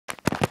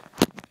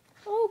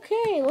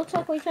Okay, looks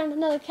like we found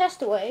another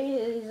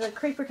castaway. He's a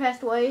creeper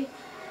castaway.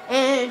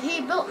 And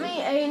he built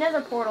me a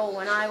nether portal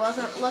when I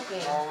wasn't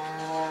looking.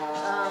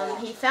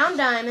 He found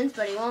diamonds,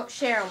 but he won't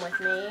share them with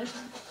me.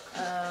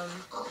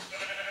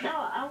 No,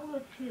 I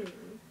will too.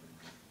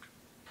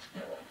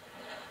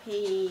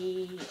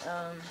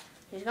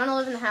 He's gonna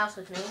live in the house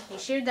with me. He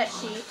sheared that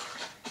sheep.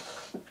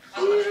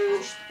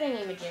 Huge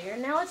thingamajigger.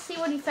 Now let's see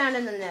what he found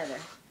in the nether.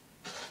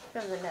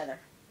 From the nether.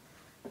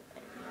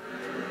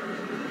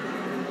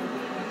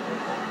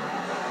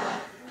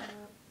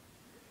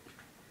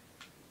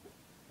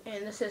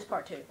 And this is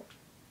part 2.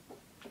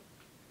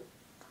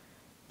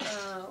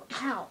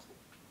 Ow.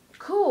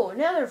 Cool,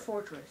 nether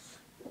fortress.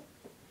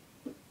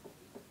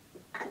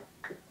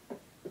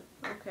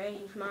 Okay,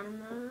 he's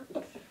mining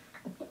that.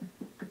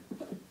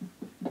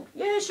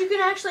 Yes, you can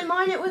actually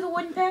mine it with a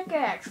wooden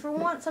pickaxe. For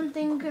once,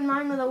 something you can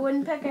mine with a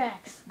wooden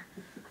pickaxe.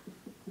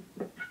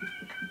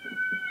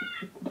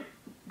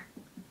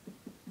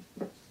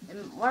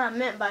 And what I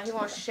meant by he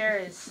wants to share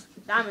his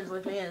diamonds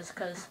with me is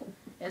because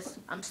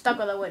I'm stuck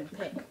with a wooden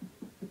pick.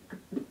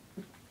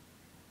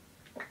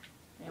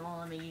 They won't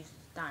let me use his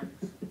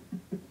diamonds.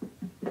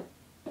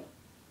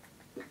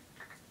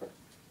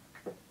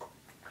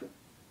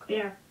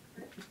 Yeah.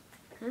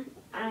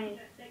 I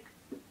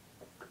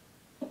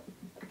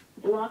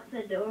locked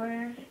the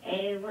door,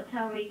 and what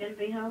time are you going to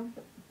be home?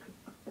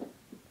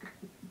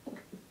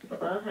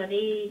 Well,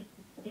 honey.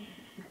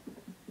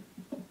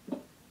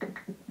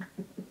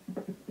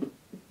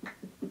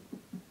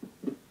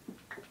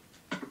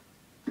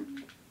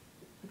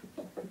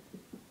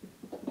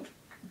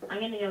 I'm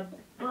going to get a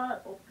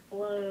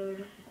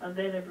buttload of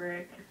nether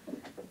brick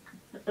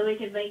so we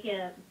can make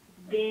a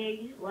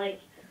big, like,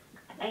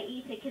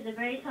 can the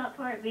very top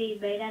part be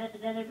made out of the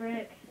nether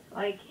brick?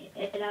 Like,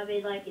 and I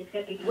mean, like, it's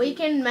going to be... We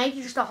can make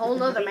just a whole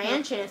nother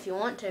mansion if you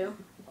want to.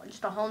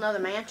 Just a whole nother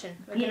mansion.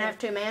 We can have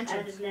 2 mansions.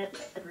 Out of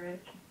nether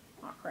brick.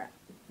 Oh, crap.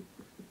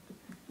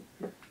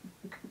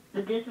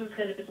 But this one's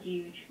going to be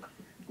huge.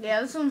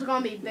 Yeah, this one's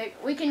going to be big.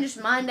 We can just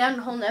mine down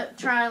the whole nether...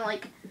 Try and,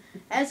 like,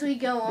 as we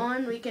go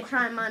on, we can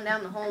try and mine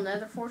down the whole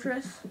nether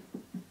fortress.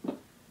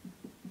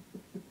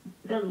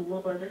 Good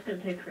lord, that's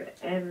going to take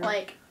forever.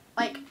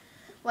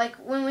 Like,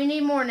 when we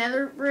need more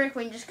nether brick,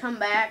 we can just come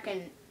back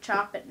and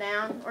chop it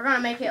down. We're going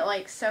to make it,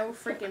 like, so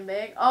freaking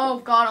big. Oh,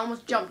 God, I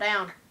almost jumped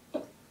down.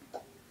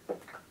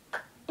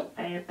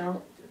 I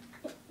know.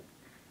 I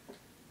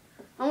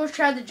almost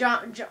tried to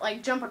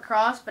jump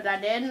across, but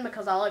I didn't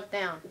because I looked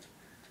down.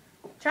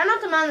 Try not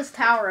to mine this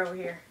tower over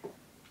here.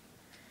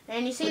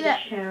 And you see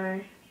that?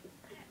 Shower.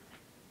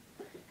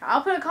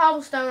 I'll put a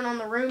cobblestone on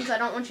the rooms I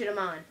don't want you to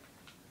mine.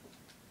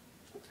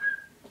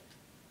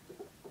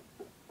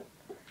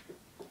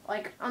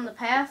 Like, on the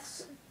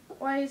paths,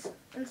 ways,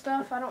 and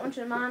stuff, I don't want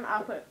you to mine,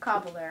 I'll put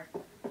cobble there.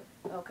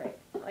 Okay.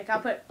 Like, I'll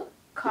put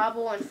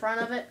cobble in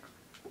front of it.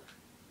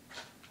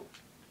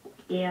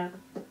 Yeah.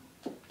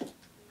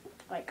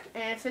 Like,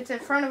 and if it's in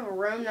front of a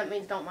room, that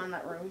means don't mine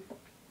that room.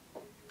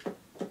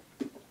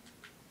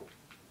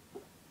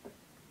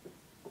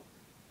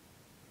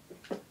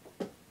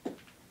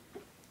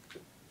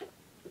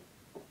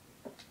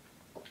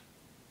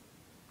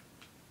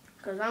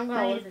 Because I'm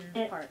going to live in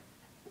this part.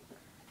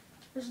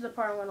 This is the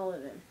part I'm going to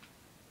live in.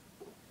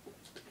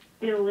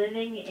 You're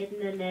living in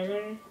the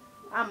nether?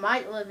 I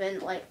might live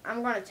in, like,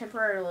 I'm going to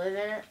temporarily live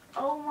in it.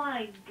 Oh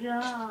my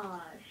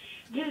gosh.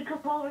 Dude,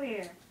 come over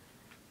here.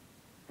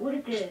 Look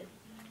at this.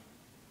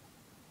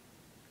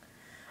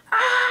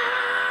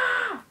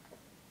 Ah!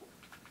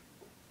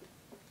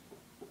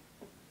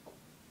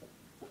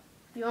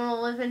 You want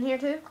to live in here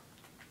too?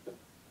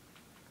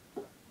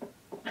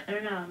 I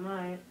don't know, I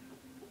might.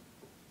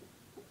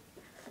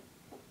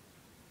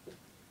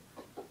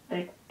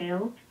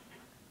 Fail.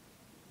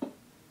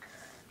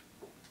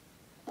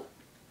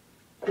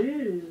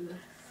 Ooh.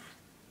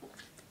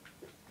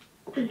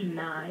 This is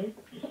nice.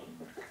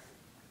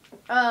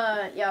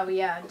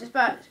 Yeah.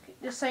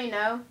 Just so you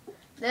know,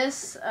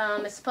 this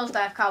is supposed to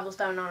have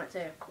cobblestone on it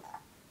too.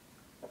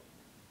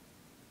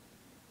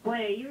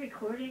 Wait, are you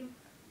recording?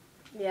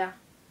 Yeah.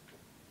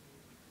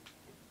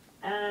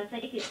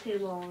 Take it too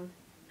long.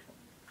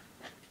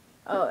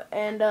 Oh,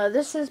 and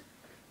this is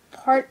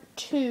part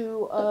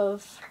 2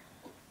 of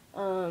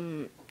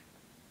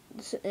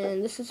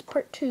this is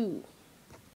part 2.